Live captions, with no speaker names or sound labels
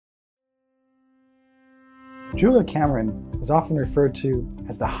Julia Cameron is often referred to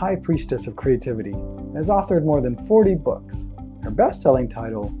as the High Priestess of Creativity and has authored more than 40 books. Her best-selling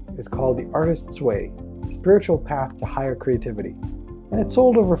title is called The Artist's Way: A Spiritual Path to Higher Creativity, and it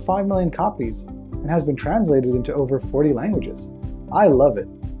sold over 5 million copies and has been translated into over 40 languages. I love it,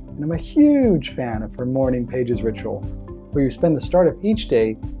 and I'm a huge fan of her Morning Pages ritual, where you spend the start of each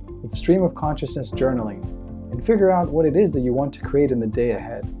day with stream of consciousness journaling and figure out what it is that you want to create in the day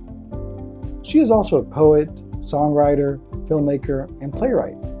ahead. She is also a poet, songwriter, filmmaker, and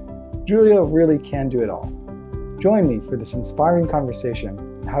playwright. Julia really can do it all. Join me for this inspiring conversation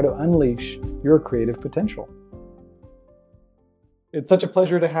on how to unleash your creative potential. It's such a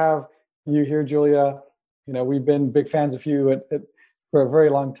pleasure to have you here, Julia. We've been big fans of you for a very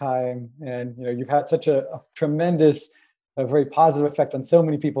long time, and you've had such a tremendous, a very positive effect on so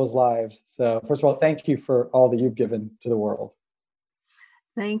many people's lives. So, first of all, thank you for all that you've given to the world.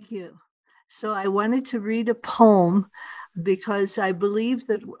 Thank you. So I wanted to read a poem because I believe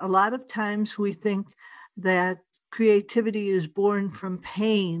that a lot of times we think that creativity is born from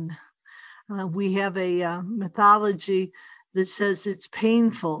pain. We have a mythology that says it's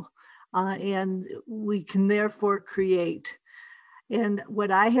painful, and we can therefore create. And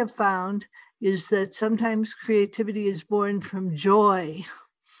what I have found is that sometimes creativity is born from joy.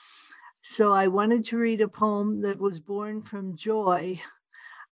 So I wanted to read a poem that was born from joy,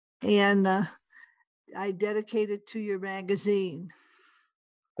 and I dedicate it to your magazine.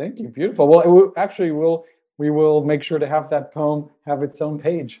 Thank you. Beautiful. Well, we will make sure to have that poem have its own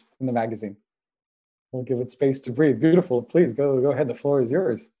page in the magazine. We'll give it space to breathe. Beautiful. Please go ahead. The floor is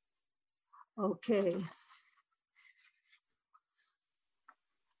yours. Okay.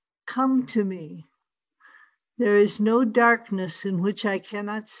 Come to me. There is no darkness in which I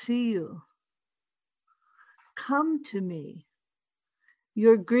cannot see you. Come to me.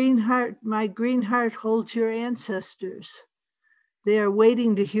 Your green heart, my green heart holds your ancestors. They are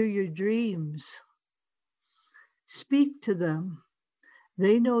waiting to hear your dreams. Speak to them.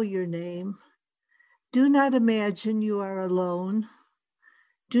 They know your name. Do not imagine you are alone.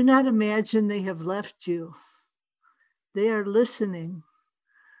 Do not imagine they have left you. They are listening,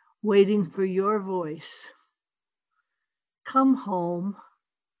 waiting for your voice. Come home.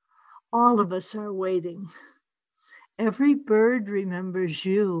 All of us are waiting. Every bird remembers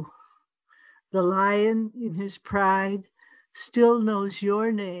you. The lion, in his pride, still knows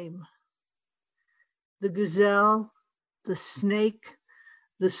your name. The gazelle, the snake,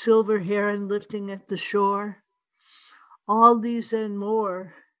 the silver heron lifting at the shore, all these and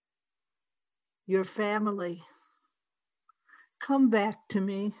more, your family. Come back to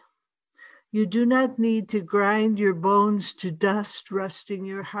me. You do not need to grind your bones to dust, rusting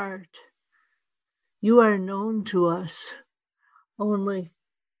your heart. You are known to us. Only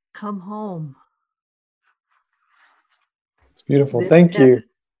come home. It's beautiful. Thank you.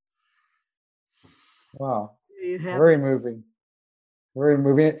 Wow. Very moving. Very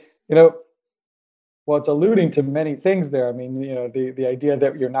moving. Well, it's alluding to many things there. I mean, the idea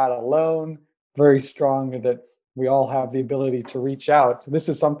that you're not alone, very strong, that we all have the ability to reach out. This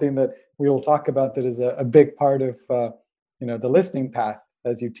is something that we will talk about that is a big part of, the listening path,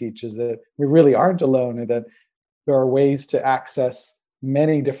 as you teach, is that we really aren't alone, and that there are ways to access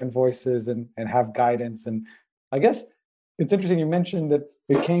many different voices and have guidance. And I guess it's interesting you mentioned that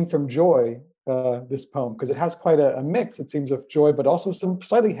it came from joy, this poem, because it has quite a mix, it seems, of joy, but also some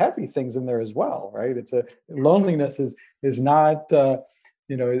slightly heavy things in there as well, right? Loneliness is not,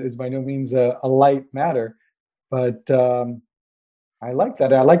 is by no means a light matter, but I like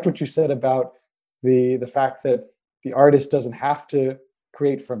that. I liked what you said about the fact that the artist doesn't have to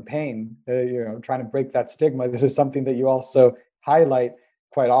create from pain, trying to break that stigma. This is something that you also highlight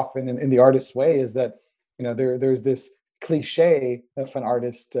quite often in the artist's way, is that, there's this cliche of an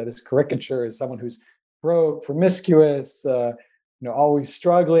artist, this caricature is someone who's broke, promiscuous, always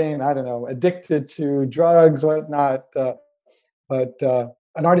struggling, I don't know, addicted to drugs, whatnot. But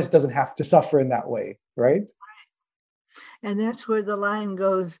an artist doesn't have to suffer in that way, right? And that's where the line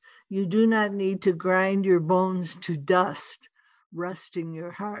goes, you do not need to grind your bones to dust, rusting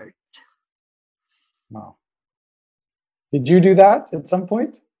your heart. Wow. Did you do that at some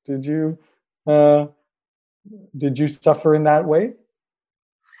point? Did you suffer in that way?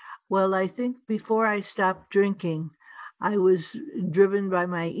 Well, I think before I stopped drinking, I was driven by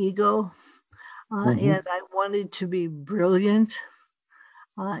my ego, and I wanted to be brilliant,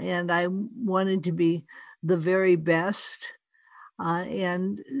 and I wanted to be the very best.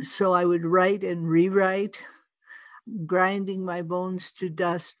 And so I would write and rewrite, grinding my bones to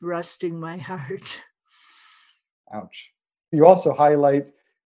dust, rusting my heart. Ouch. You also highlight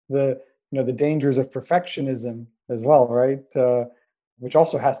the the dangers of perfectionism as well, right? Which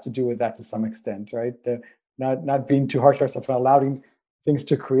also has to do with that to some extent, right? Not being too harsh on ourselves and allowing things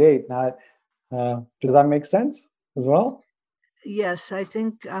to create. Not does that make sense as well? Yes, I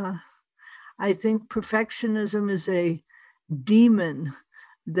think perfectionism is a demon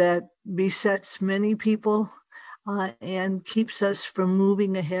that besets many people and keeps us from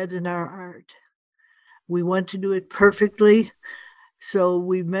moving ahead in our art. We want to do it perfectly, so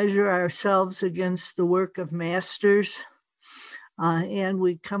we measure ourselves against the work of masters, and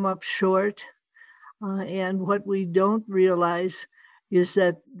we come up short. And what we don't realize is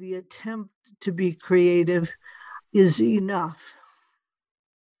that the attempt to be creative is enough.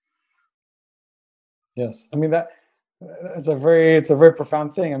 Yes, I mean that it's a very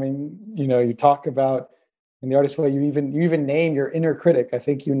profound thing. I mean, you talk about in the artist way, you even name your inner critic. I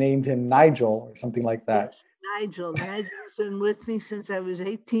think you named him Nigel or something like that. Yes, Nigel. Nigel's been with me since I was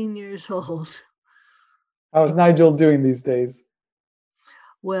 18 years old. How's Nigel doing these days?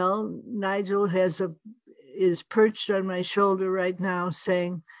 Well, Nigel is perched on my shoulder right now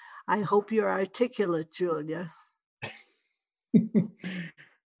saying, I hope you're articulate, Julia.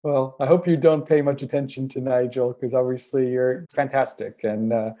 Well, I hope you don't pay much attention to Nigel because obviously you're fantastic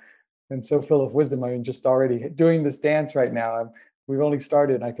and so full of wisdom. I mean, just already doing this dance right now. We've only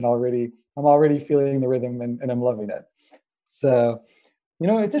started, and I'm already feeling the rhythm, and I'm loving it. So,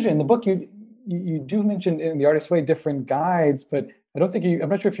 it's interesting. In the book, you do mention in the artist way different guides, but I don't think I'm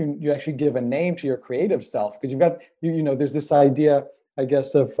not sure if you actually give a name to your creative self because you've got there's this idea, I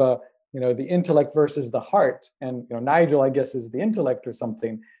guess, of the intellect versus the heart, and Nigel, I guess, is the intellect or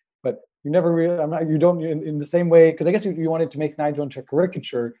something, but you never really, I'm not, you don't in the same way because I guess you wanted to make Nigel into a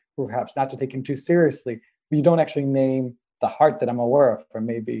caricature, perhaps not to take him too seriously, but you don't actually name the heart that I'm aware of, or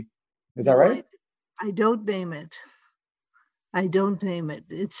maybe is that No, right? I don't name it. I don't name it.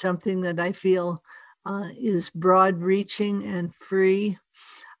 It's something that I feel is broad reaching and free.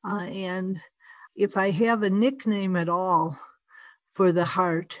 And if I have a nickname at all for the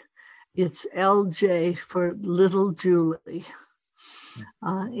heart, it's LJ for Little Julie.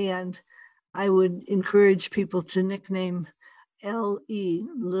 And I would encourage people to nickname LE,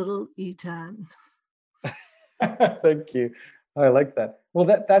 Little Eton. Thank you. I like that. Well,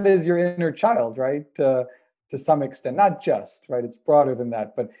 that is your inner child, right? To some extent, not just, right? It's broader than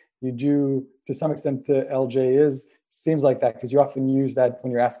that, but you do, to some extent, the LJ is seems like that because you often use that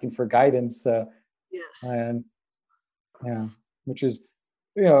when you're asking for guidance, Yes. and yeah, which is,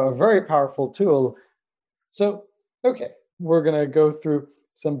 a very powerful tool. So, okay, we're gonna go through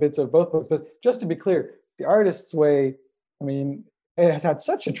some bits of both books, but just to be clear, The Artist's Way, I mean, it has had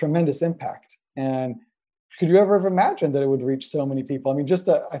such a tremendous impact. And could you ever have imagined that it would reach so many people? I mean,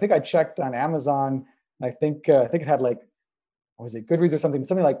 I think I checked on Amazon. I think it had like, what was it, Goodreads or something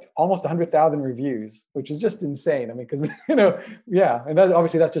like almost 100,000 reviews, which is just insane. I mean, because yeah, and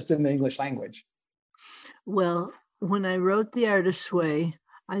obviously that's just in the English language. Well, when I wrote The Artist's Way,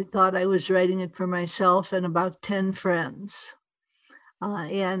 I thought I was writing it for myself and about 10 friends.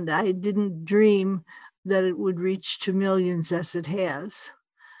 And I didn't dream that it would reach to millions as it has.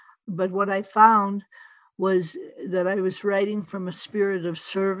 But what I found was that I was writing from a spirit of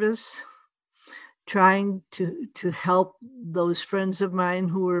service, trying to help those friends of mine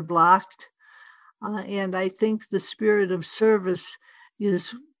who were blocked. And I think the spirit of service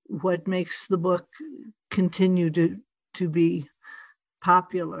is what makes the book continue to be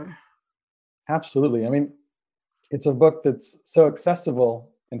popular. Absolutely. I mean, it's a book that's so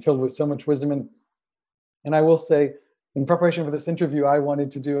accessible and filled with so much wisdom. And I will say, in preparation for this interview, I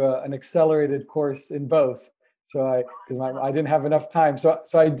wanted to do an accelerated course in both. So because I didn't have enough time, so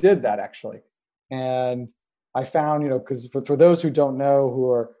I did that actually, and I found, because for those who don't know, who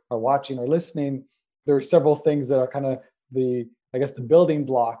are watching or listening, there are several things that are kind of I guess the building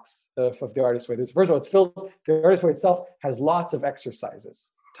blocks of the Artist Way. First of all, it's filled. The Artist Way itself has lots of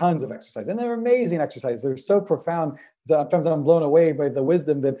exercises, tons of exercises, and they're amazing exercises. They're so profound. Sometimes I'm blown away by the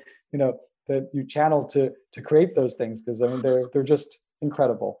wisdom that you channel to create those things, because I mean they're just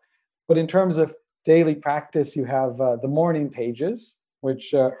incredible. But in terms of daily practice, you have the morning pages,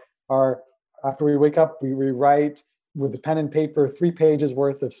 which are after we wake up, we write with the pen and paper 3 pages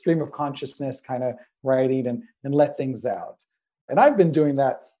worth of stream of consciousness kind of writing and let things out. And I've been doing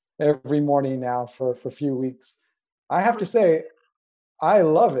that every morning now for a few weeks. I have to say, I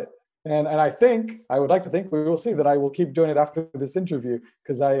love it. And I would like to think we will see that I will keep doing it after this interview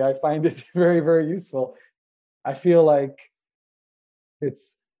because I find it very, very useful. I feel like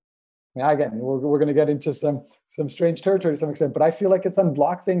it's, I mean, again, we're going to get into some strange territory to some extent, but I feel like it's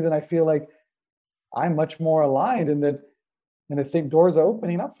unblocked things, and I feel like I'm much more aligned in that, And I think doors are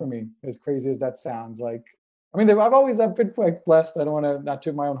opening up for me, as crazy as that sounds. Like, I mean, I've been quite blessed. I don't want to not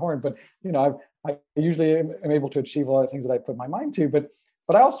toot my own horn, but I usually am able to achieve a lot of things that I put my mind to. But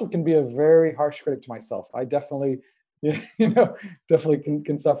I also can be a very harsh critic to myself. I definitely, definitely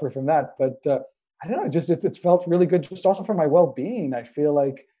can suffer from that. But I don't know. It's felt really good, just also for my well-being. I feel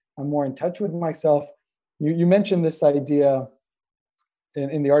like I'm more in touch with myself. You mentioned this idea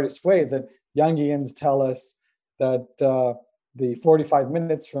in the artist's way that Jungians tell us that the 45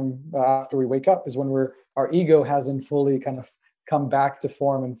 minutes from after we wake up is when our ego hasn't fully kind of come back to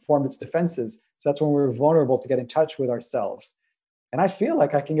form and formed its defenses. So that's when we're vulnerable to get in touch with ourselves. And I feel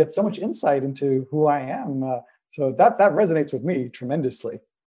like I can get so much insight into who I am. So that resonates with me tremendously,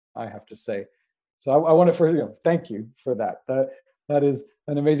 I have to say. So I want to thank you for that. That is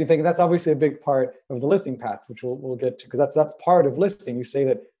an amazing thing. And that's obviously a big part of the listening path, which we'll get to, because that's part of listening. You say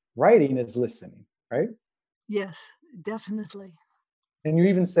that writing is listening, right? Yes, definitely. And you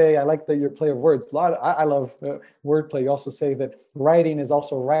even say, I like your play of words. I love wordplay. You also say that writing is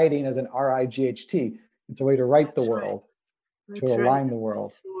also writing as an RIGHT. It's a way to write the world, to align the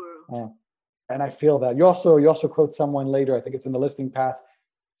world. And I feel that. You also quote someone later, I think it's in the listening path,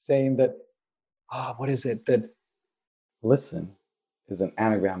 saying that, what is it? That listen is an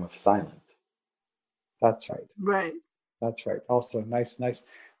anagram of silent. That's right. Right. That's right. Also, nice.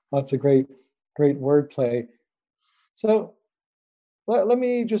 That's a great wordplay. So let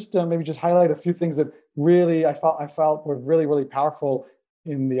me just maybe just highlight a few things that really I felt were really, really powerful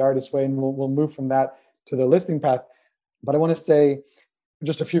in the artist way, and we'll move from that to the listening path. But I want to say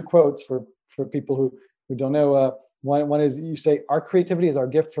just a few quotes for people who don't know. One is, you say, our creativity is our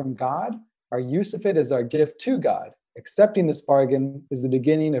gift from God. Our use of it is our gift to God. Accepting this bargain is the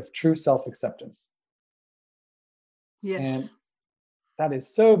beginning of true self-acceptance. Yes. And that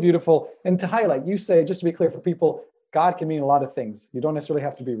is so beautiful. And to highlight, you say, just to be clear for people, God can mean a lot of things. You don't necessarily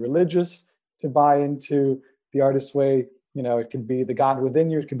have to be religious to buy into the artist's way. It could be the God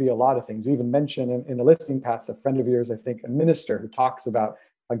within you. It could be a lot of things. You even mentioned in the listening path, a friend of yours, I think, a minister who talks about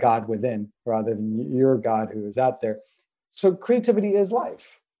a God within rather than your God who is out there. So creativity is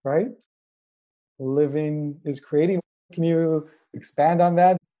life, right? Living is creating. Can you expand on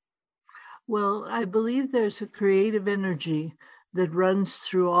that? Well, I believe there's a creative energy that runs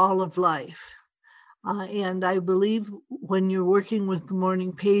through all of life. And I believe when you're working with the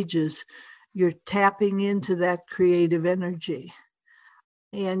morning pages, you're tapping into that creative energy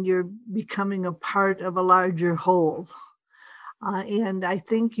and you're becoming a part of a larger whole. And I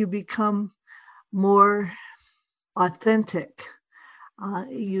think you become more authentic.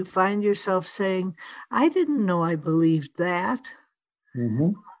 You find yourself saying, I didn't know I believed that.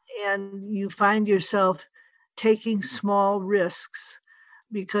 Mm-hmm. And you find yourself taking small risks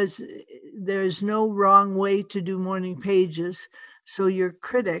because there's no wrong way to do morning pages. So your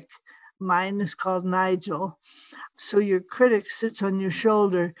critic, mine is called Nigel, so your critic sits on your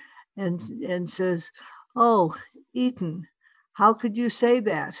shoulder and says, oh, Eaton, how could you say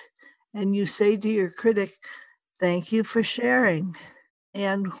that? And you say to your critic, thank you for sharing.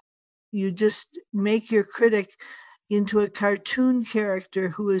 And you just make your critic into a cartoon character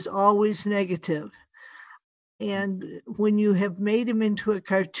who is always negative. And when you have made him into a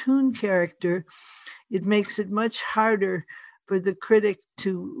cartoon character, it makes it much harder for the critic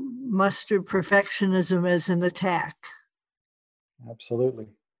to muster perfectionism as an attack. Absolutely.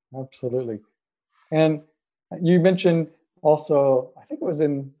 And you mentioned also, I think it was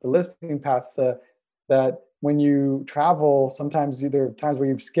in the listening path, that when you travel, sometimes there are times where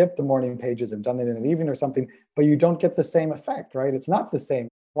you've skipped the morning pages and done it in an evening or something, but you don't get the same effect, right? It's not the same.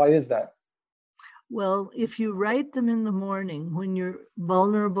 Why is that? Well, if you write them in the morning when you're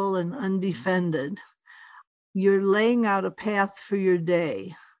vulnerable and undefended, you're laying out a path for your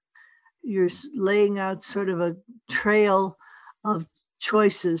day. You're laying out sort of a trail of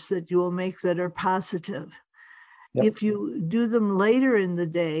choices that you will make that are positive. Yep. If you do them later in the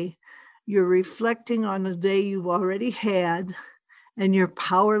day, you're reflecting on a day you've already had and you're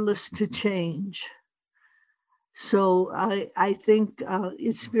powerless to change. So I think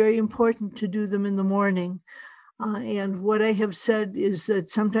it's very important to do them in the morning. And what I have said is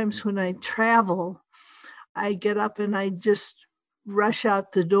that sometimes when I travel, I get up and I just rush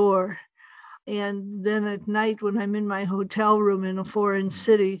out the door. And then at night when I'm in my hotel room in a foreign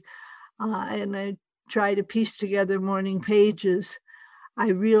city and I try to piece together morning pages, I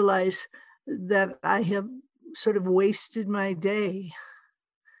realize that I have sort of wasted my day.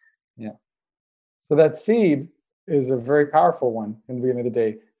 Yeah. So that seed is a very powerful one in the beginning of the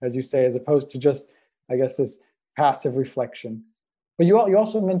day, as you say, as opposed to just, I guess, this passive reflection. But you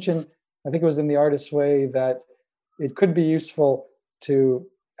also mentioned, I think it was in the artist's way, that it could be useful to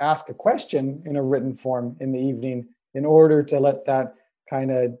ask a question in a written form in the evening in order to let that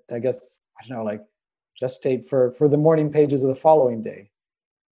kind of, I guess, I don't know, like gestate for the morning pages of the following day.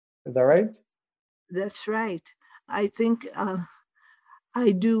 Is that right? That's right. I think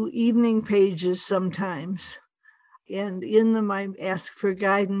I do evening pages sometimes, and in them I ask for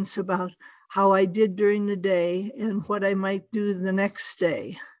guidance about how I did during the day and what I might do the next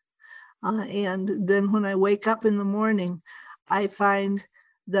day. And then when I wake up in the morning, I find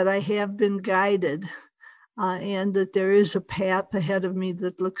that I have been guided and that there is a path ahead of me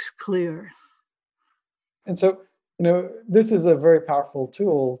that looks clear. And so, this is a very powerful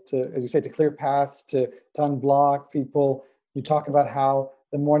tool to, as you say, to clear paths, to unblock people. You talk about how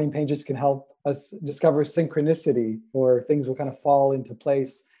the morning pages can help us discover synchronicity, or things will kind of fall into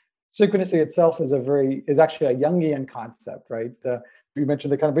place. Synchronicity itself is actually a Jungian concept, right? You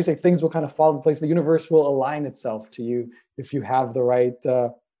mentioned the kind of basically things will kind of fall into place. The universe will align itself to you if you have the right,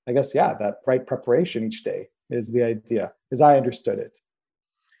 I guess, yeah, that right preparation each day is the idea, as I understood it.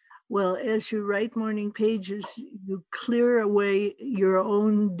 Well, as you write morning pages, you clear away your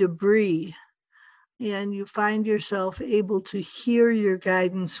own debris and you find yourself able to hear your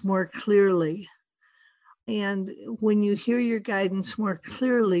guidance more clearly. And when you hear your guidance more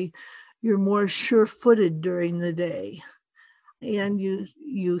clearly, you're more sure-footed during the day. And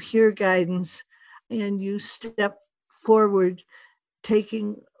you hear guidance and you step forward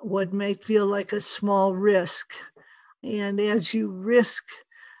taking what might feel like a small risk. And as you risk,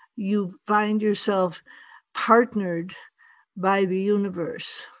 you find yourself partnered by the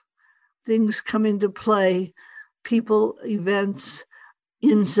universe. Things come into play, people, events,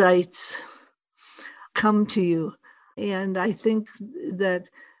 insights come to you. And I think that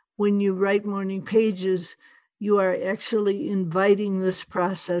when you write morning pages, you are actually inviting this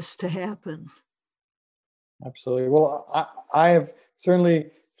process to happen. Absolutely. Well, I have certainly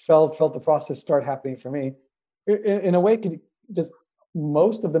felt the process start happening for me. In a way, does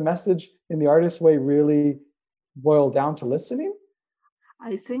most of the message in the artist way really boil down to listening?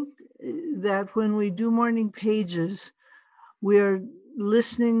 I think that when we do morning pages, we're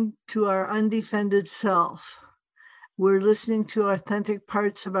listening to our undefended self. We're listening to authentic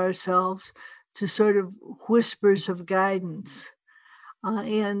parts of ourselves, to sort of whispers of guidance.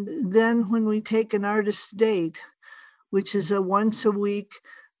 And then when we take an artist's date, which is a once a week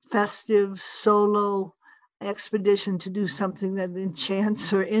festive solo expedition to do something that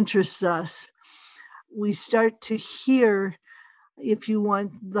enchants or interests us, we start to hear, if you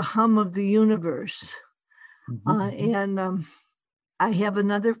want, the hum of the universe. And I have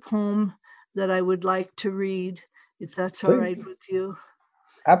another poem that I would like to read, if that's all right Please. with you.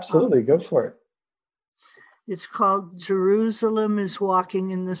 Absolutely. Go for it. It's called Jerusalem is Walking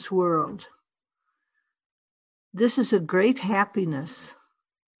in This World. This is a great happiness.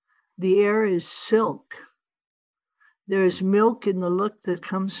 The air is silk. There is milk in the look that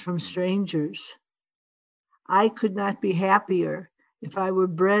comes from strangers. I could not be happier if I were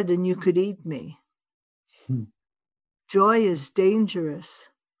bread and you could eat me. Hmm. Joy is dangerous.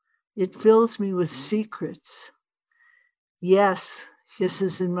 It fills me with secrets. Yes,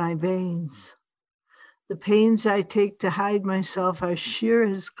 hisses in my veins. The pains I take to hide myself are sheer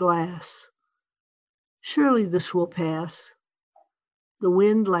as glass. Surely this will pass. The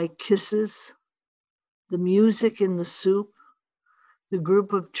wind like kisses, the music in the soup, the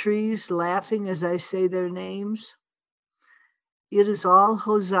group of trees laughing as I say their names. It is all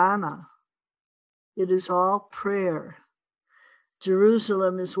Hosanna. It is all prayer.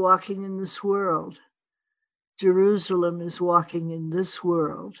 Jerusalem is walking in this world. Jerusalem is walking in this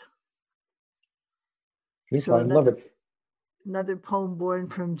world. Beautiful. I love it. Another poem born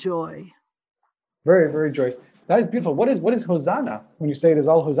from joy. Very, very joyous. That is beautiful. What is Hosanna? When you say it is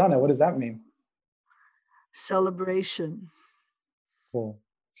all Hosanna, what does that mean? Celebration. Cool.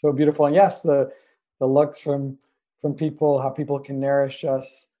 So beautiful. And yes, the looks from people, how people can nourish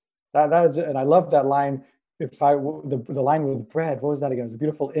us. That is, and I love that line. If I the line with bread, what was that again? It was a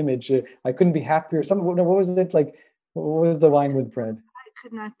beautiful image. I couldn't be happier. What was it like? What was the line with bread? I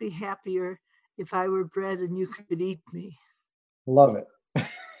could not be happier if I were bread and you could eat me. Love it.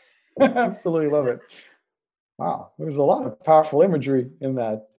 Absolutely love it. Wow, there's a lot of powerful imagery in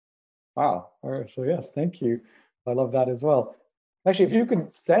that. Wow. All right. So yes, thank you. I love that as well. Actually, if you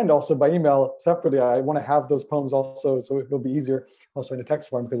could send also by email separately, I want to have those poems also, so it'll be easier also in a text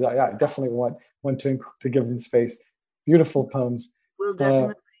form, because I definitely want to give them space. Beautiful poems. We'll Uh,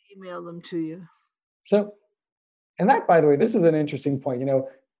 definitely email them to you. so, and that, by the way, this is an interesting point.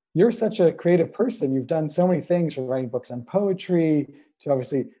 You're such a creative person. You've done so many things, from writing books on poetry to,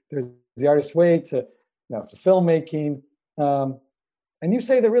 obviously, there's the artist way, to to filmmaking. And you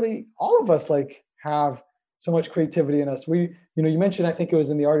say that really all of us like have so much creativity in us. You mentioned, I think it was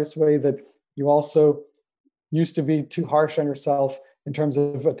in The Artist's Way, that you also used to be too harsh on yourself in terms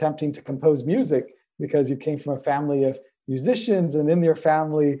of attempting to compose music because you came from a family of musicians, and in your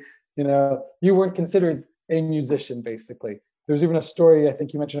family, you weren't considered a musician, basically. There's even a story I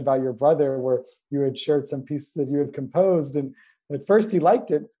think you mentioned about your brother where you had shared some piece that you had composed, and at first he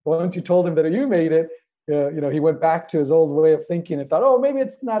liked it. But once you told him that you made it, he went back to his old way of thinking and thought, oh, maybe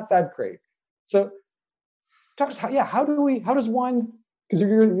it's not that great. So, talk to us. How does one? Because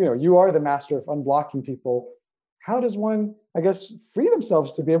you are the master of unblocking people. How does one, I guess, free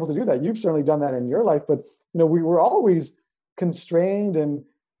themselves to be able to do that? You've certainly done that in your life, but we were always constrained, and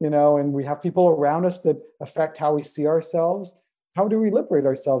and we have people around us that affect how we see ourselves. How do we liberate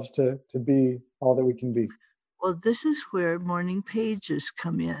ourselves to be all that we can be? Well, this is where morning pages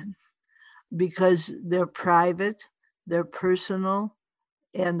come in because they're private, they're personal,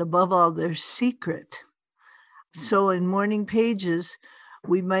 and above all, they're secret. So in morning pages,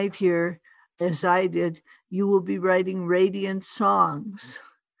 we might hear, as I did, you will be writing radiant songs.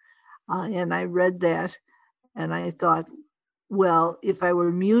 And I read that and I thought, well, if I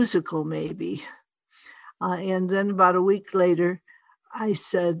were musical, maybe. And then about a week later, I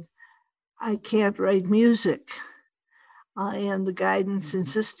said, I can't write music. And the guidance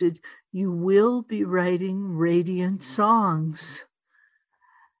insisted, you will be writing radiant songs.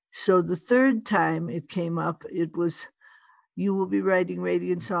 So the third time it came up, it was, you will be writing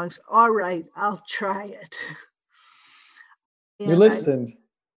radiant songs. All right, I'll try it. You listened.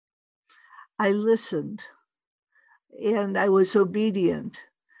 I listened, and I was obedient.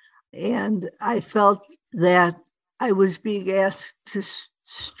 And I felt that I was being asked to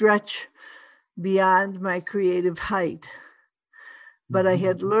stretch beyond my creative height. But I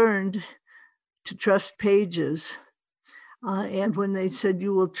had learned to trust pages. And when they said,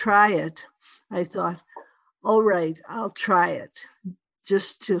 you will try it, I thought, all right, I'll try it,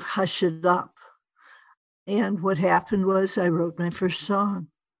 just to hush it up. And what happened was I wrote my first song.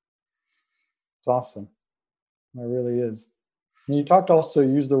 It's awesome. It really is. And you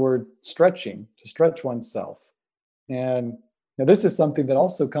used the word stretching, to stretch oneself. And this is something that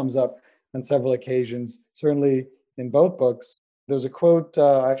also comes up on several occasions, certainly in both books. There's a quote,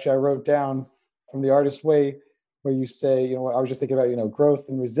 actually, I wrote down from The Artist's Way, where you say, I was just thinking about, growth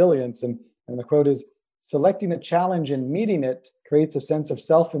and resilience. And the quote is, selecting a challenge and meeting it creates a sense of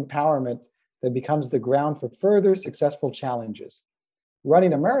self-empowerment that becomes the ground for further successful challenges.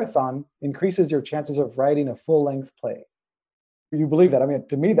 Running a marathon increases your chances of writing a full-length play. You believe that? I mean,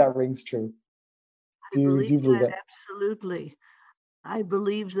 to me, that rings true. Do you believe that? Absolutely. I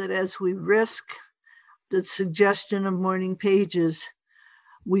believe that as we risk the suggestion of morning pages,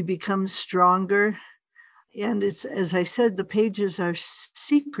 we become stronger. And it's, as I said, the pages are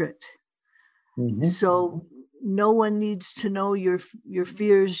secret. Mm-hmm. So no one needs to know your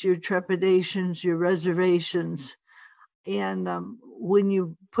fears, your trepidations, your reservations. And when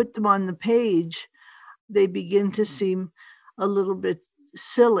you put them on the page, they begin to seem a little bit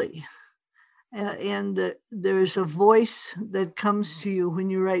silly. And there's a voice that comes to you when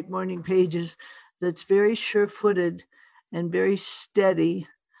you write morning pages that's very sure-footed and very steady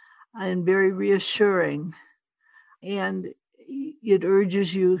and very reassuring. And it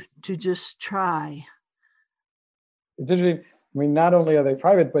urges you to just try. It's interesting. I mean, not only are they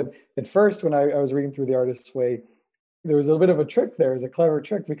private, but at first when I was reading through The Artist's Way, there was a bit of a trick there. It was a clever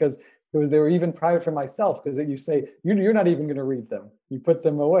trick because they were even private for myself, because you say, you're not even going to read them. You put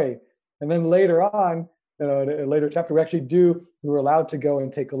them away. And then later on, in a later chapter, we were allowed to go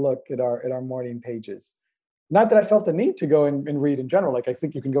and take a look at our morning pages. Not that I felt the need to go and read in general. Like, I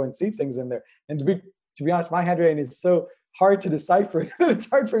think you can go and see things in there. And to be honest, my handwriting is so hard to decipher that it's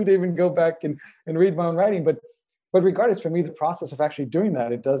hard for me to even go back and read my own writing. But regardless, for me, the process of actually doing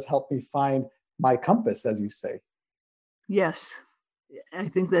that, it does help me find my compass, as you say. Yes, I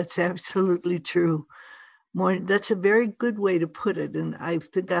think that's absolutely true. That's a very good way to put it, and I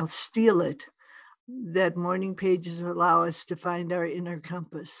think I'll steal it, that morning pages allow us to find our inner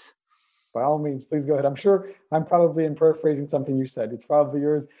compass. By all means, please go ahead. I'm sure I'm probably paraphrasing something you said. It's probably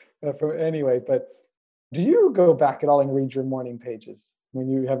yours anyway, but do you go back at all and read your morning pages when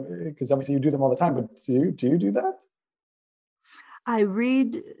you have, because obviously you do them all the time, but do you do that? I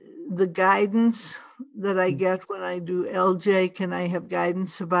read the guidance that I get when I do LJ, Can I Have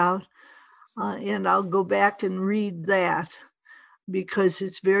Guidance About? And I'll go back and read that because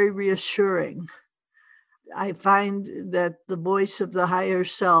it's very reassuring. I find that the voice of the higher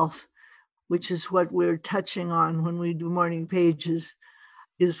self, which is what we're touching on when we do morning pages,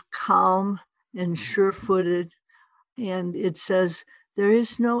 is calm and sure-footed. And it says, there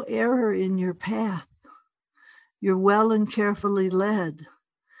is no error in your path. You're well and carefully led.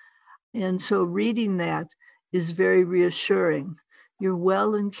 And so reading that is very reassuring. You're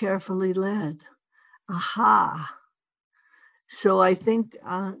well and carefully led. Aha. So I think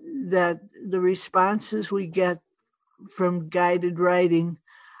that the responses we get from guided writing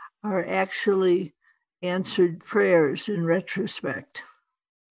are actually answered prayers in retrospect.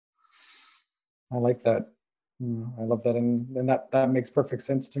 I like that. I love that, and that makes perfect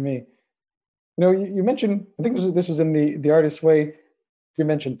sense to me. You know, you mentioned, I think this was in the Artist's Way. You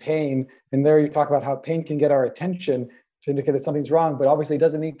mentioned pain, and there you talk about how pain can get our attention to indicate that something's wrong, but obviously it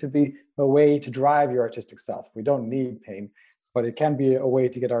doesn't need to be a way to drive your artistic self. We don't need pain, but it can be a way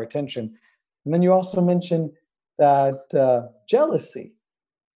to get our attention. And then you also mentioned that jealousy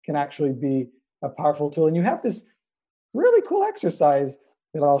can actually be a powerful tool. And you have this really cool exercise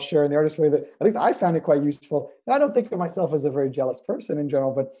that I'll share in the Artist's Way that at least I found it quite useful. And I don't think of myself as a very jealous person in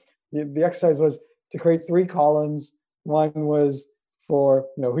general, but the exercise was to create 3 columns. One was for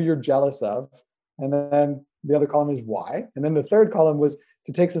who you're jealous of, and then the other column is why, and then the third column was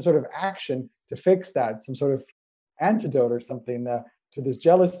to take some sort of action to fix that, some sort of antidote or something to this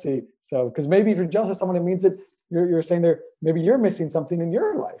jealousy. So, because maybe if you're jealous of someone, it means that you're saying there maybe you're missing something in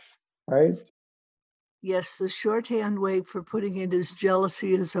your life, right? Yes, the shorthand way for putting it is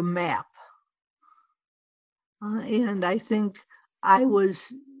jealousy is a map. And I think I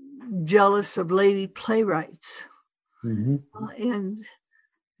was jealous of lady playwrights. And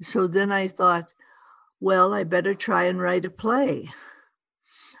so then I thought, well, I better try and write a play.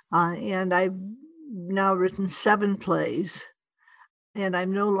 And I've now written 7 plays, and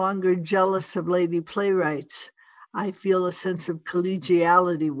I'm no longer jealous of lady playwrights. I feel a sense of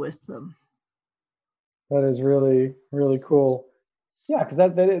collegiality with them. That is really, really cool. Yeah, because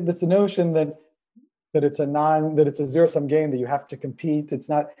that's the notion that it's a zero-sum game, that you have to compete.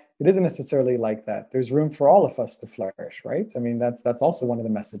 It isn't necessarily like that. There's room for all of us to flourish, right? I mean, that's also one of the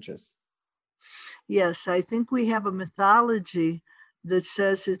messages. Yes, I think we have a mythology that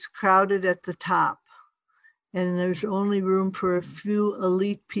says it's crowded at the top, and there's only room for a few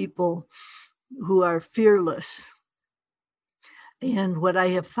elite people who are fearless. And what I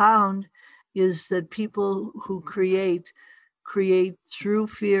have found is that people who create through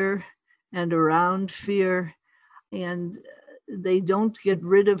fear and around fear, and they don't get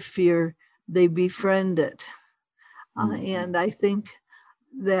rid of fear, they befriend it. And I think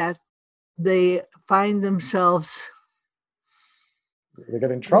that they find themselves, they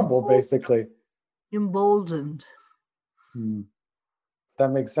get in trouble, basically. Emboldened.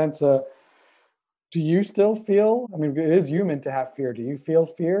 That makes sense. Do you still feel, I mean, it is human to have fear. Do you feel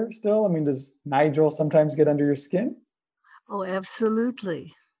fear still? I mean, does Nigel sometimes get under your skin? Oh,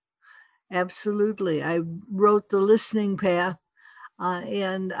 absolutely. Absolutely. I wrote The Listening Path,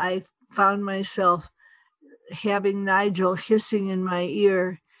 and I found myself having Nigel hissing in my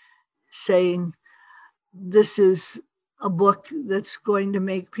ear saying, this is a book that's going to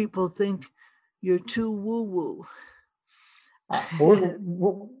make people think you're too woo-woo.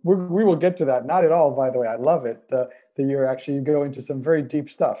 We will get to that. Not at all, by the way. I love it that you're actually going into some very deep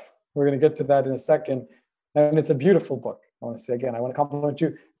stuff. We're going to get to that in a second. And it's a beautiful book. I want to say again, I want to compliment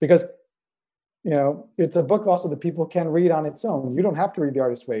you because it's a book also that people can read on its own. You don't have to read The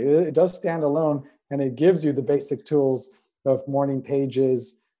Artist's Way. It does stand alone, and it gives you the basic tools of morning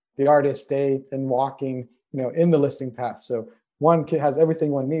pages, the artist state, and walking, in the listening path. So one has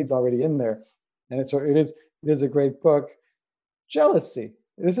everything one needs already in there, and it is a great book. Jealousy.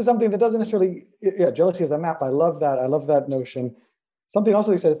 This is something that doesn't necessarily. Yeah, jealousy is a map. I love that. I love that notion. Something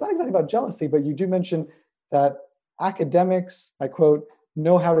also you said. It's not exactly about jealousy, but you do mention that academics, I quote,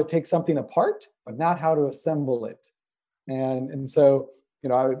 know how to take something apart, but not how to assemble it. And so,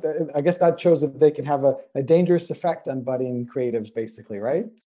 I guess that shows that they can have a dangerous effect on budding creatives, basically, right?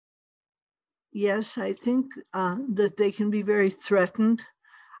 Yes, I think that they can be very threatened.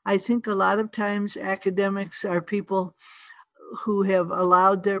 I think a lot of times academics are people who have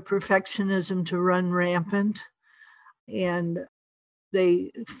allowed their perfectionism to run rampant, and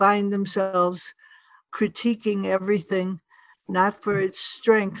they find themselves critiquing everything, not for its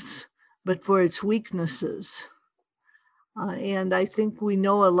strengths, but for its weaknesses. And I think we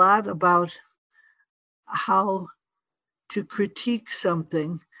know a lot about how to critique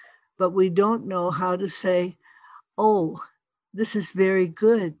something, but we don't know how to say, oh, this is very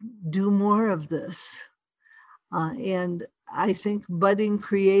good, do more of this. And I think budding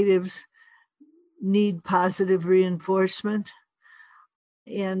creatives need positive reinforcement.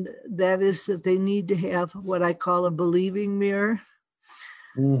 And that is that they need to have what I call a believing mirror.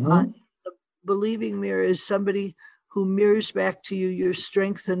 believing mirror is somebody who mirrors back to you your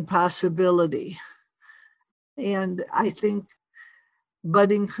strength and possibility. And I think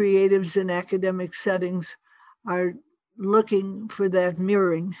budding creatives in academic settings are looking for that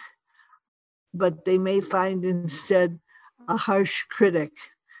mirroring, but they may find instead a harsh critic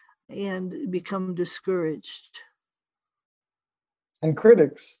and become discouraged. And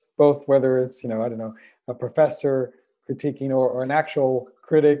critics, both whether it's, I don't know, a professor critiquing or an actual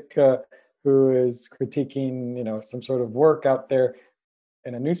critic who is critiquing, some sort of work out there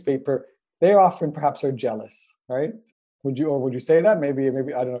in a newspaper, they often perhaps are jealous, right? Would you say that? Maybe I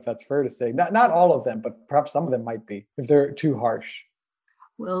don't know if that's fair to say. Not all of them, but perhaps some of them might be if they're too harsh.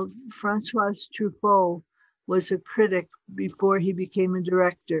 Well, Francois Truffaut was a critic before he became a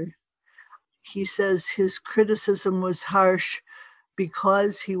director. He says his criticism was harsh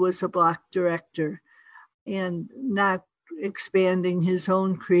because he was a Black director and not expanding his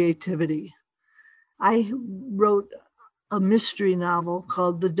own creativity. I wrote a mystery novel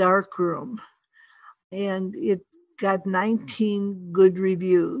called The Dark Room, and it got 19 good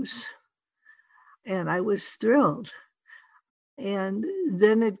reviews, and I was thrilled. And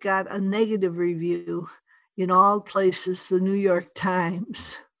then it got a negative review in all places, the New York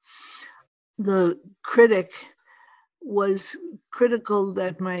Times. The critic was critical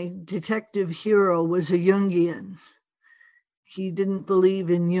that my detective hero was a Jungian. He didn't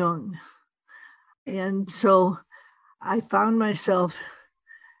believe in Jung. And so I found myself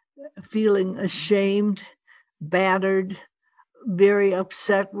feeling ashamed, battered, very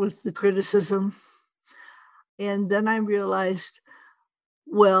upset with the criticism. And then I realized,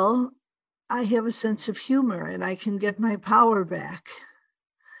 well, I have a sense of humor and I can get my power back.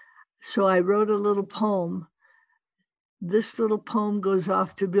 So I wrote a little poem. This little poem goes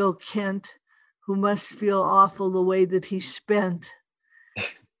off to Bill Kent, who must feel awful the way that he spent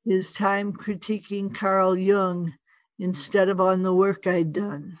his time critiquing Carl Jung instead of on the work I'd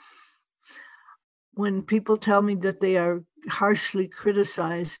done. When people tell me that they are harshly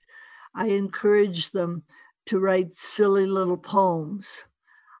criticized, I encourage them to write silly little poems.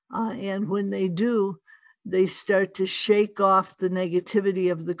 And when they do, they start to shake off the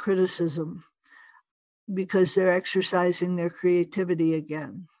negativity of the criticism because they're exercising their creativity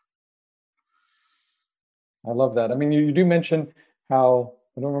again. I love that. I mean, you do mention how,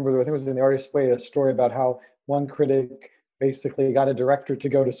 I don't remember, I think it was in The Artist's Way, a story about how one critic basically got a director to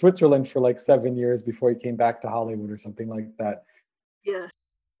go to Switzerland for like 7 years before he came back to Hollywood or something like that.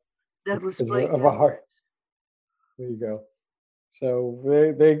 Yes, that was Because Blake of a heart. There you go. So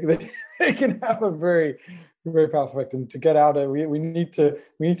they can have a very, very powerful effect. And to get out of, we need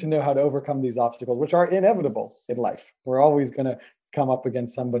to know how to overcome these obstacles, which are inevitable in life. We're always going to come up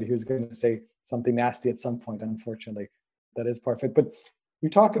against somebody who's going to say something nasty at some point. Unfortunately, that is part of it. But you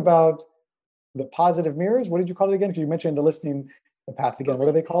talk about the positive mirrors. What did you call it again? Because you mentioned the listening path again. What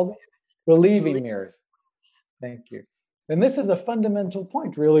are they called? Believing mirrors. Thank you. And this is a fundamental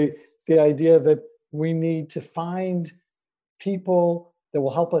point, really, the idea that we need to find people that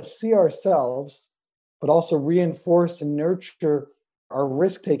will help us see ourselves, but also reinforce and nurture our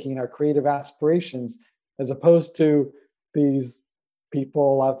risk-taking, our creative aspirations, as opposed to these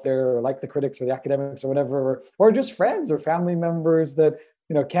people out there like the critics or the academics or whatever, or just friends or family members that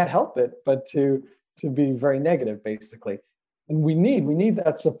can't help it but to be very negative, basically. And we need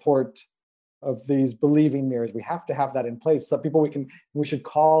that support of these believing mirrors. We have to have that in place. So people we should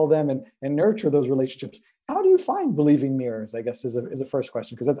call them and nurture those relationships. How do you find believing mirrors, I guess, is a first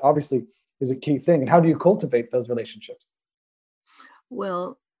question, because that obviously is a key thing. And how do you cultivate those relationships?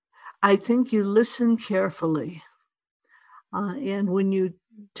 Well, I think you listen carefully. And when you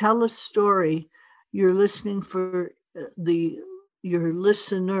tell a story, you're listening for your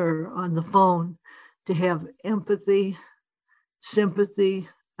listener on the phone to have empathy, sympathy,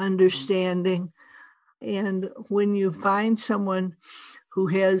 understanding. And when you find someone who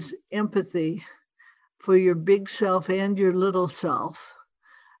has empathy for your big self and your little self,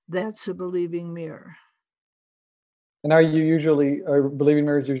 that's a believing mirror. And are believing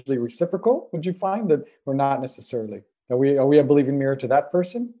mirrors usually reciprocal? Would you find that, or not necessarily? Are we a believing mirror to that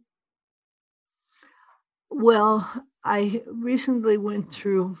person? Well, I recently went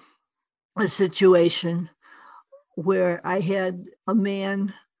through a situation where I had a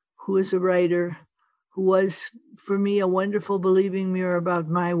man who is a writer who was, for me, a wonderful believing mirror about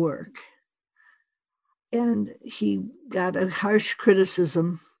my work. And he got a harsh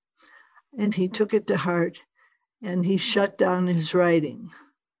criticism and he took it to heart and he shut down his writing.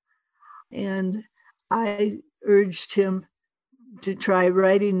 And I urged him to try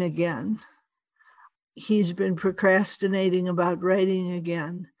writing again. He's been procrastinating about writing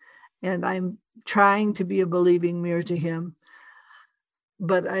again. and I'm trying to be a believing mirror to him,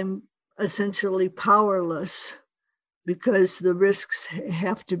 but I'm essentially powerless because the risks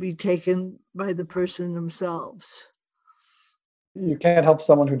have to be taken by the person themselves. You can't help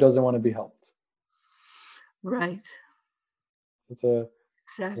someone who doesn't want to be helped. Right. It's a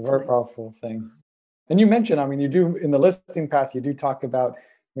very Exactly. powerful thing. And you mentioned, I mean, you do in the listening path, you do talk about,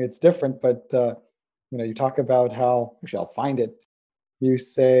 I mean, it's different, but you talk about how, actually, I'll find it. You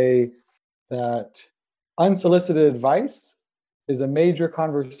say that unsolicited advice is a major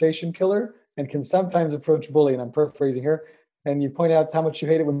conversation killer and can sometimes approach bullying. I'm paraphrasing here. And you point out how much you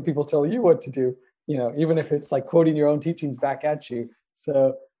hate it when people tell you what to do, even if it's like quoting your own teachings back at you.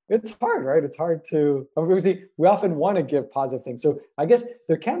 So it's hard, right? It's hard to, obviously, we often want to give positive things. So I guess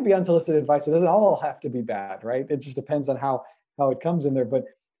there can be unsolicited advice. It doesn't all have to be bad, right? It just depends on how it comes in there. But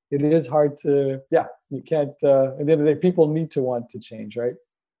it is hard to, yeah, you can't, at the end of the day, people need to want to change, right?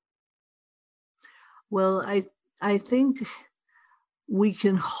 Well, I think we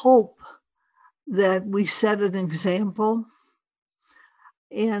can hope that we set an example.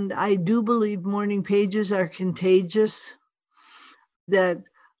 And I do believe morning pages are contagious, that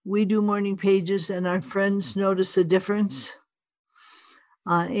we do morning pages and our friends notice a difference.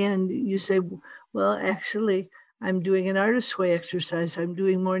 And you say, well, actually, I'm doing an artist's way exercise. I'm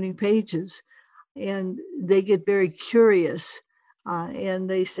doing morning pages. And they get very curious and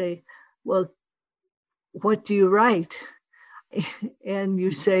they say, well, what do you write? And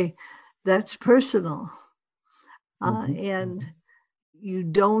you say, that's personal. Mhm. And you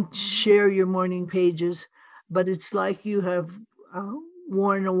don't share your morning pages, but it's like you have uh,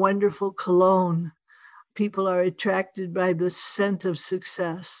 worn a wonderful cologne. People are attracted by the scent of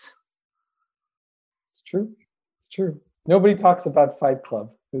success. It's true. It's true. Nobody talks about Fight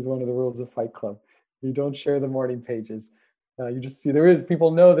Club is one of the rules of Fight Club. You don't share the morning pages. You just see there is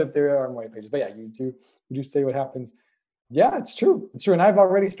people know that there are morning pages, but yeah, you do say what happens. Yeah, it's true. It's true, and I've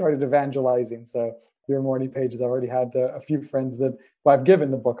already started evangelizing. So your morning pages, I've already had a few friends that well, I've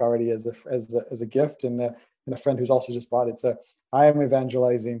given the book already as a gift, and a friend who's also just bought it. So I am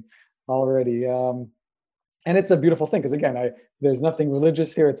evangelizing already. And it's a beautiful thing because again, there's nothing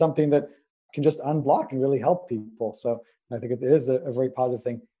religious here. It's something that can just unblock and really help people. So I think it is a very positive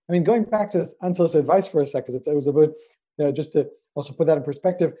thing. I mean, going back to this unsolicited advice for a sec, because it was a bit just to also put that in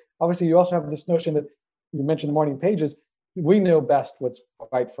perspective. Obviously, you also have this notion that you mentioned the morning pages. We know best what's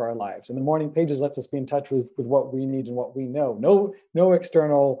right for our lives, and the morning pages lets us be in touch with what we need and what we know. No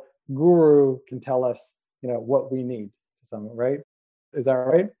external guru can tell us what we need to some, right? Is that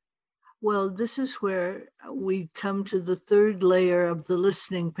right? Well, this is where we come to the third layer of the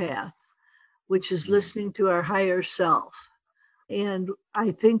listening path, which is listening to our higher self. And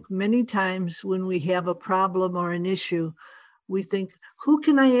I think many times when we have a problem or an issue, we think, who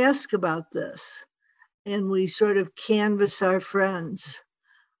can I ask about this? And we sort of canvass our friends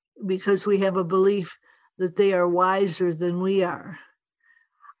because we have a belief that they are wiser than we are.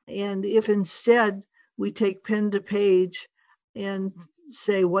 And if instead we take pen to page and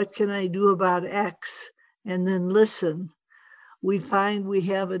say, what can I do about X? And then listen, we find we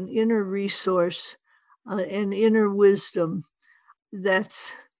have an inner resource, an inner wisdom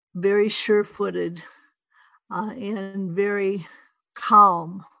that's very sure footed and very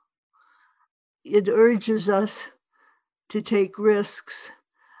calm. It urges us to take risks,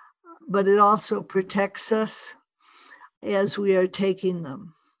 but it also protects us as we are taking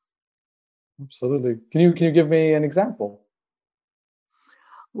them. Absolutely. Can you give me an example?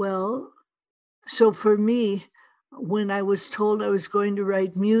 Well, so for me, when I was told I was going to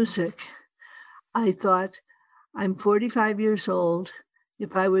write music, I thought, I'm 45 years old.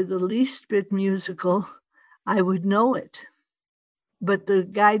 If I were the least bit musical, I would know it. But the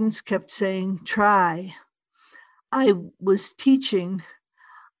guidance kept saying, try. I was teaching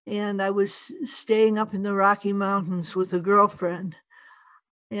and I was staying up in the Rocky Mountains with a girlfriend.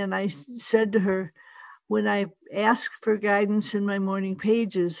 And I said to her, when I ask for guidance in my morning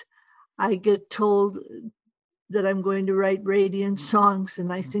pages, I get told that I'm going to write radiant songs,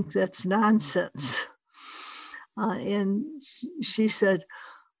 and I think that's nonsense. And she said,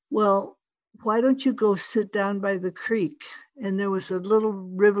 well, why don't you go sit down by the creek? And there was a little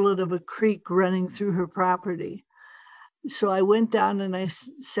rivulet of a creek running through her property. So I went down and I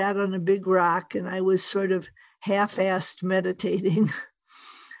sat on a big rock and I was sort of half-assed meditating.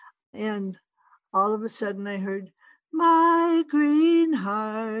 And all of a sudden I heard, my green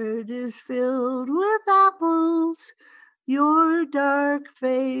heart is filled with apples. Your dark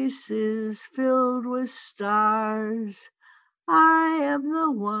face is filled with stars. I am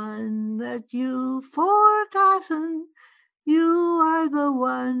the one that you've forgotten. You are the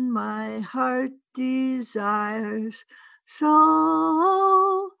one my heart desires.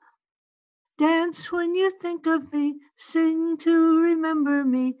 So dance when you think of me, sing to remember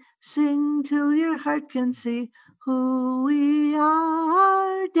me, sing till your heart can see who we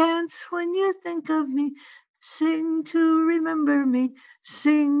are. Dance when you think of me, sing to remember me,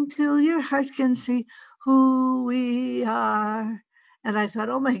 sing till your heart can see who we are. And I thought,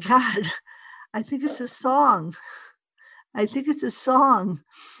 oh my God, I think it's a song. I think it's a song.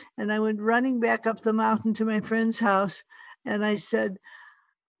 And I went running back up the mountain to my friend's house and I said,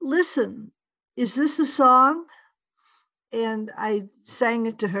 listen, is this a song? And I sang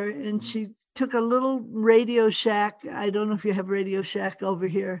it to her, and she took a little Radio Shack. I don't know if you have Radio Shack over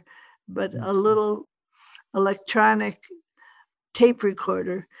here, but a little electronic tape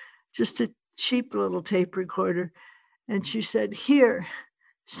recorder, just a cheap little tape recorder. And she said, here,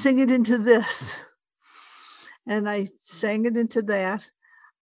 sing it into this. And I sang it into that.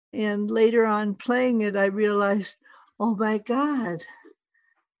 And later on playing it, I realized, oh my God,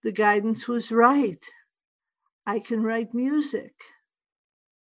 the guidance was right. I can write music.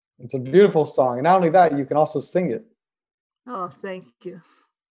 It's a beautiful song. And not only that, you can also sing it. Oh, thank you.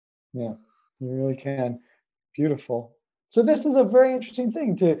 Yeah, you really can. Beautiful. So this is a very interesting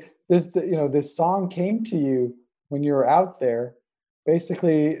thing to this song came to you when you were out there.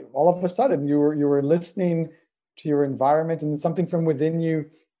 Basically, all of a sudden you were listening to your environment and something from within you.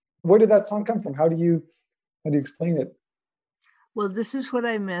 Where did that song come from? How do you explain it? Well, this is what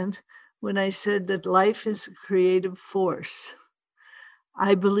I meant when I said that life is a creative force.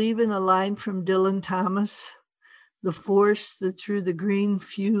 I believe in a line from Dylan Thomas, the force that through the green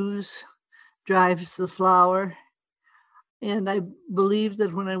fuse drives the flower. And I believe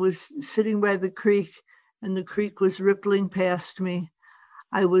that when I was sitting by the creek and the creek was rippling past me,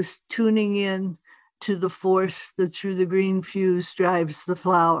 I was tuning in to the force that through the green fuse drives the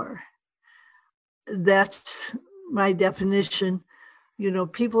flower. That's my definition. You know,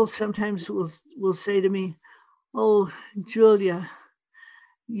 people sometimes will say to me, oh, Julia,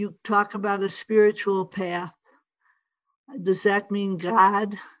 you talk about a spiritual path. Does that mean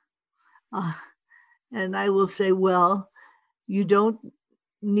God? And I will say, well, you don't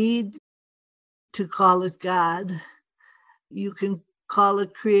need to call it God. You can call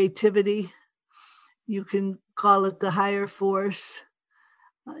it creativity. You can call it the higher force.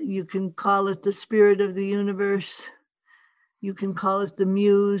 You can call it the spirit of the universe. You can call it the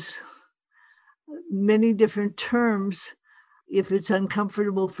muse. Many different terms if it's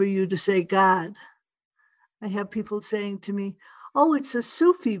uncomfortable for you to say God. I have people saying to me, oh, it's a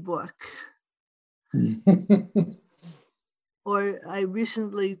Sufi book. Or I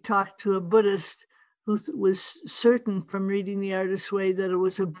recently talked to a Buddhist who was certain from reading The Artist's Way that it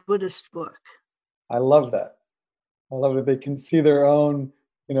was a Buddhist book. I love that. I love that they can see their own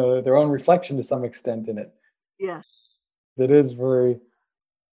reflection to some extent in it. Yes. That is very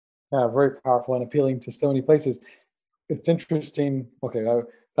powerful and appealing to so many places. It's interesting. Okay,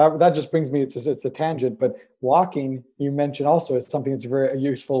 that just brings me. It's a tangent, but walking you mentioned also is something that's a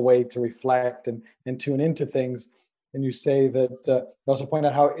useful way to reflect and tune into things. And you say that you also point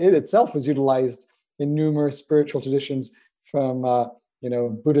out how it itself was utilized in numerous spiritual traditions, from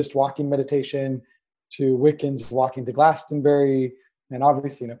Buddhist walking meditation to Wiccans walking to Glastonbury, and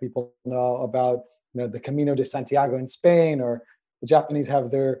obviously people know about the Camino de Santiago in Spain, or the Japanese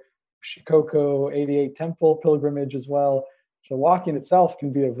have their Shikoku 88 temple pilgrimage as well. So walking itself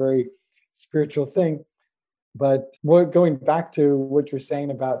can be a very spiritual thing. But going back to what you're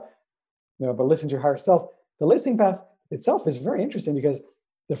saying about about listening to your higher self, the listening path itself is very interesting, because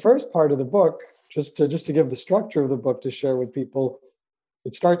the first part of the book, just to give the structure of the book to share with people,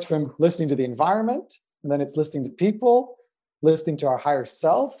 it starts from listening to the environment, and then it's listening to people, listening to our higher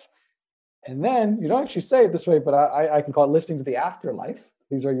self, and then you don't actually say it this way, but I can call it listening to the afterlife.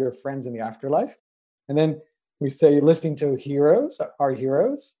 These are your friends in the afterlife. And then we say listening to our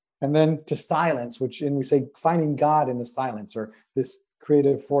heroes, and then to silence, and we say finding God in the silence, or this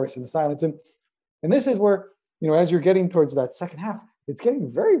creative force in the silence. And this is where, as you're getting towards that second half, it's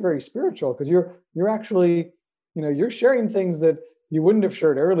getting very, very spiritual, because you're actually, you're sharing things that you wouldn't have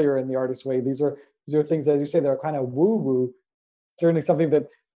shared earlier in The Artist's Way. These are things, as you say, that are kind of woo-woo, certainly something that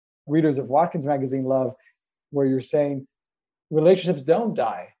readers of Watkins magazine love, where you're saying relationships don't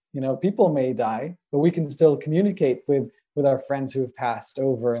die. People may die, but we can still communicate with our friends who have passed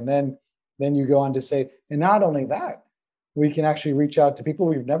over. And then you go on to say, and not only that, we can actually reach out to people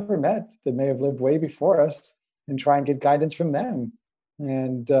we've never met that may have lived way before us and try and get guidance from them.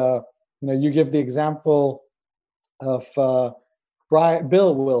 And you give the example of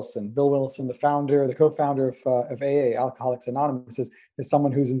Bill Wilson. Bill Wilson, the founder, the co-founder of AA, Alcoholics Anonymous, is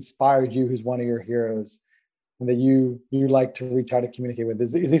someone who's inspired you, who's one of your heroes, and that you like to reach out to communicate with.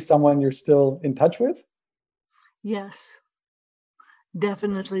 Is he someone you're still in touch with? Yes,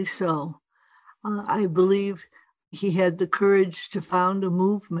 definitely so. I believe he had the courage to found a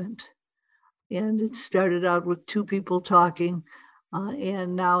movement, and it started out with two people talking,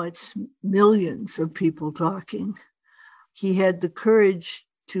 and now it's millions of people talking. He had the courage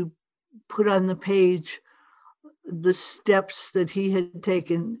to put on the page the steps that he had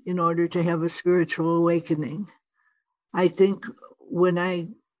taken in order to have a spiritual awakening. I think when I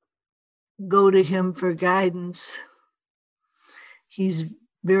go to him for guidance, he's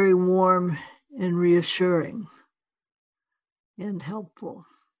very warm and reassuring and helpful.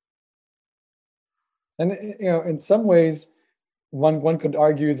 And in some ways, one could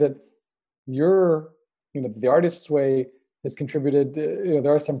argue that the Artist's Way has contributed.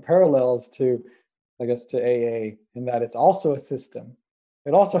 There are some parallels to, I guess, to AA in that it's also a system.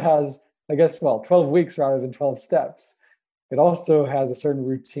 It also has, I guess, 12 weeks rather than 12 steps. It also has a certain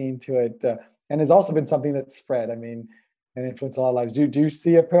routine to it, and has also been something that's spread. I mean, and influenced a lot of lives. Do you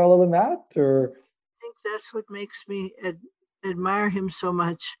see a parallel in that, or? I think that's what makes me admire him so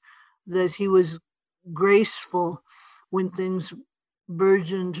much, that he was graceful when things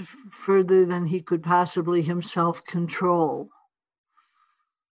burgeoned further than he could possibly himself control.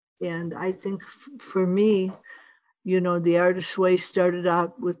 And I think for me, the Artist's Way started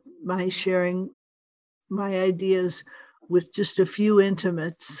out with my sharing my ideas with just a few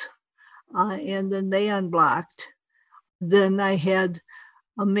intimates, and then they unblocked. Then I had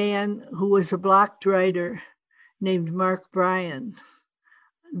a man who was a blocked writer named Mark Bryan.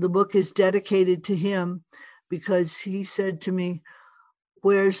 The book is dedicated to him because he said to me,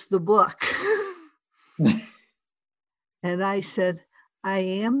 "Where's the book?" And I said, "I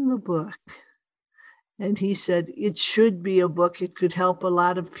am the book." And he said, "It should be a book. It could help a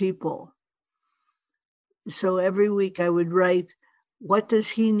lot of people." So every week I would write, what does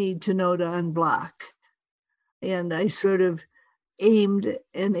he need to know to unblock? And I sort of aimed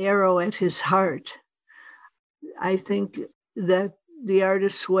an arrow at his heart. I think that the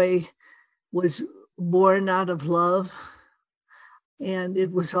Artist's Way was born out of love, and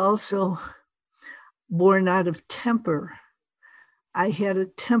it was also born out of temper. I had a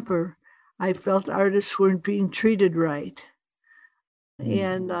temper. I felt artists weren't being treated right.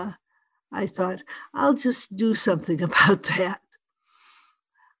 And I thought, I'll just do something about that.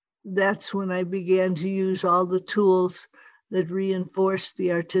 That's when I began to use all the tools that reinforced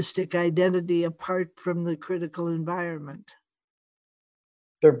the artistic identity apart from the critical environment.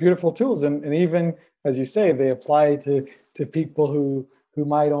 They're beautiful tools, and even as you say, they apply to people who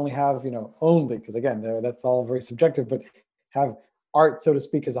might only have, only, because again, that's all very subjective, but have art, so to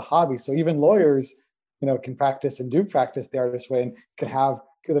speak, as a hobby. So even lawyers, can practice and do practice the Artist's Way, and can have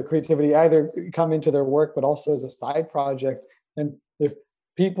their creativity either come into their work, but also as a side project. And if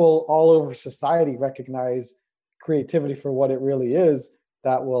people all over society recognize creativity for what it really is,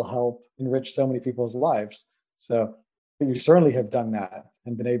 that will help enrich so many people's lives. So you certainly have done that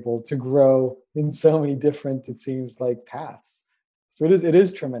and been able to grow in so many different, it seems like, paths. So it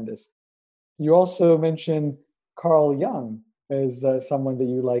is tremendous. You also mentioned Carl Jung as someone that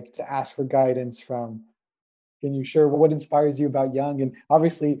you like to ask for guidance from. Can you share what inspires you about Jung? And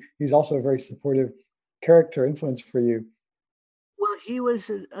obviously, he's also a very supportive character influence for you. Well, he was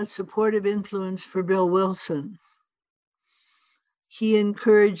a supportive influence for Bill Wilson. He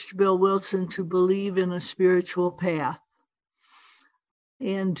encouraged Bill Wilson to believe in a spiritual path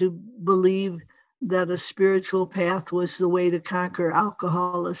and to believe that a spiritual path was the way to conquer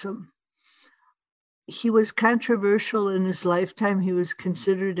alcoholism. He was controversial in his lifetime. He was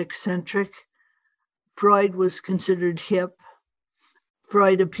considered eccentric. Freud was considered hip.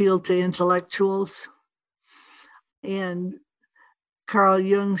 Freud appealed to intellectuals. And Carl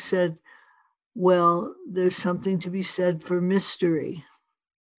Jung said, well, there's something to be said for mystery.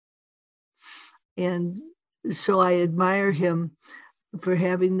 And so I admire him for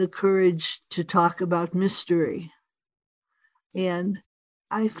having the courage to talk about mystery. And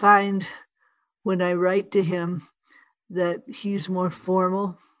I find when I write to him that he's more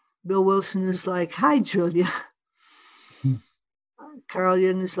formal. Bill Wilson is like, "Hi, Julia." Carl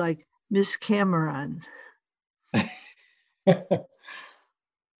Jung is like, "Miss Cameron."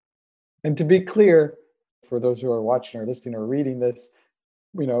 And to be clear, for those who are watching or listening or reading this,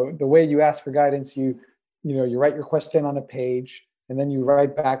 the way you ask for guidance, you write your question on a page and then you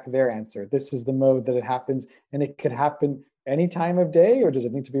write back their answer. This is the mode that it happens, and it could happen any time of day, or does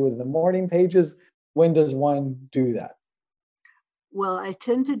it need to be within the morning pages? When does one do that? Well, I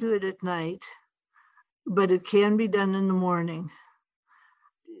tend to do it at night, but it can be done in the morning.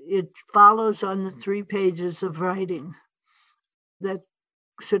 It follows on the 3 pages of writing that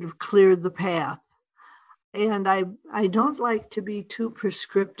sort of clear the path. And I don't like to be too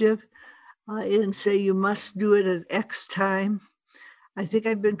prescriptive and say you must do it at X time. I think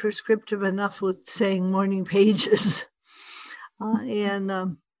I've been prescriptive enough with saying morning pages.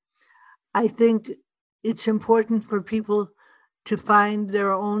 And I think it's important for people to find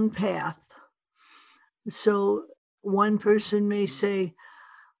their own path. So one person may say,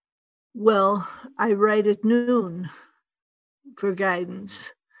 well, I write at noon for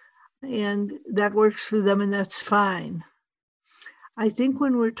guidance, and that works for them, and that's fine. I think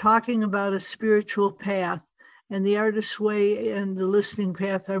when we're talking about a spiritual path, and the Artist's Way and the Listening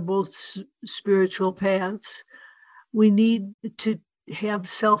Path are both spiritual paths, we need to have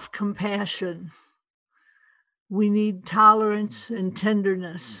self-compassion. We need tolerance and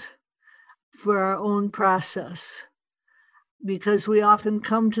tenderness for our own process, because we often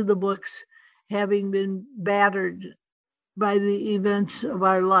come to the books having been battered by the events of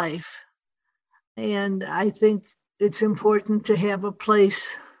our life. And I think it's important to have a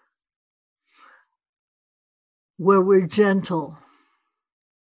place where we're gentle.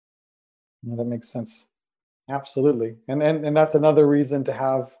 Yeah, that makes sense. Absolutely. And that's another reason to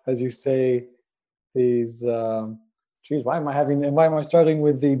have, as you say, these geez, why am I starting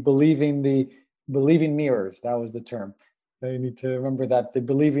with the believing mirrors? That was the term. I need to remember that, the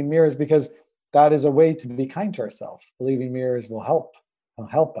believing mirrors, because that is a way to be kind to ourselves. Believing mirrors will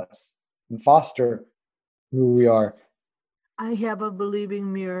help us and foster who we are. I have a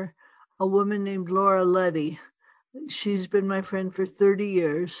believing mirror, a woman named Laura Letty. She's been my friend for 30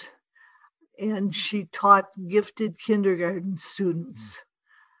 years, and she taught gifted kindergarten students.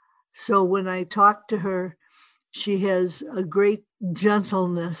 So when I talk to her, she has a great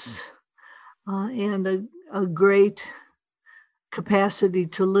gentleness and a great capacity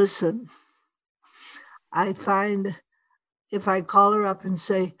to listen. I find if I call her up and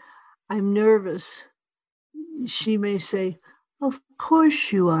say, I'm nervous, she may say, of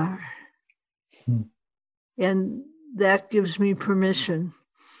course you are. Hmm. And that gives me permission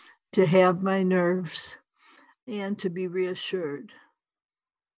to have my nerves and to be reassured.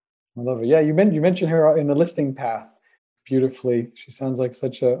 I love it. Yeah, you mentioned her in the listening path beautifully. She sounds like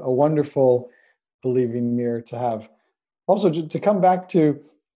such a wonderful believing mirror to have. Also, to come back to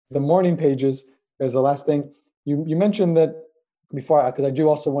the morning pages as the last thing, you mentioned that before, because I do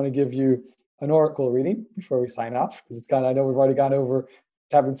also want to give you an oracle reading before we sign off, because I know we've already gone over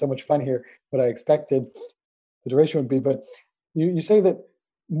having so much fun here, what I expected the duration would be. But you say that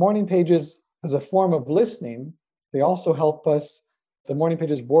morning pages, as a form of listening, they also help us, the morning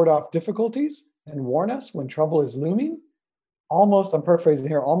pages ward off difficulties and warn us when trouble is looming. Almost, I'm paraphrasing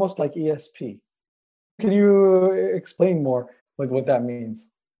here, almost like ESP. Can you explain more, like what that means?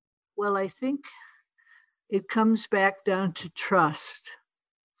 Well, I think it comes back down to trust.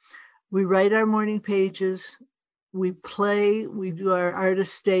 We write our morning pages, we play, we do our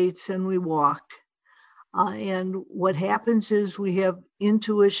artist dates, and we walk. And what happens is we have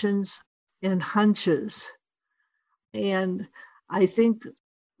intuitions and hunches. And I think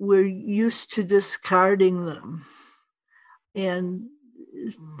we're used to discarding them and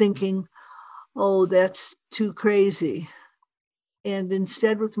thinking, oh, that's too crazy. And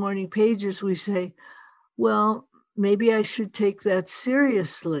instead, with morning pages, we say, well, maybe I should take that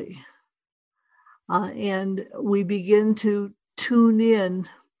seriously. And we begin to tune in.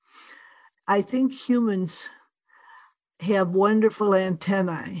 I think humans have wonderful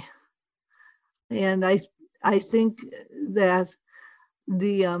antennae. And I think that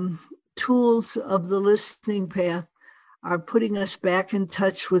the tools of the listening path are putting us back in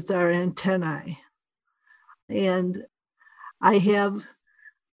touch with our antennae. And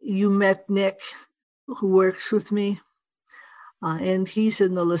you met Nick, who works with me, and he's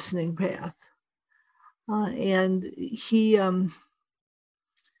in the listening path. And he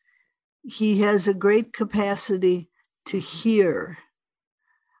has a great capacity to hear.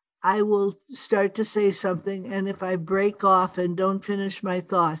 I will start to say something, and if I break off and don't finish my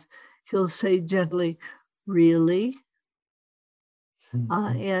thought, he'll say gently, really?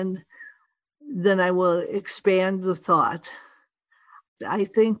 And then I will expand the thought. I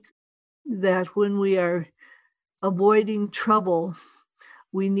think that when we are avoiding trouble,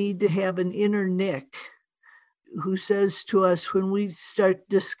 we need to have an inner Nick who says to us when we start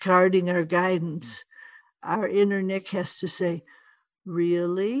discarding our guidance, our inner Nick has to say,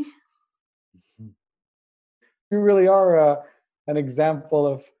 really? You really are an example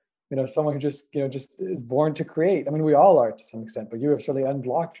of someone who just is born to create. I mean, we all are to some extent, but you have certainly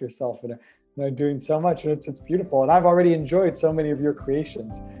unblocked yourself and doing so much, and it's beautiful. And I've already enjoyed so many of your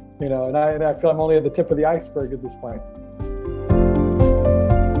creations, and I feel I'm only at the tip of the iceberg at this point.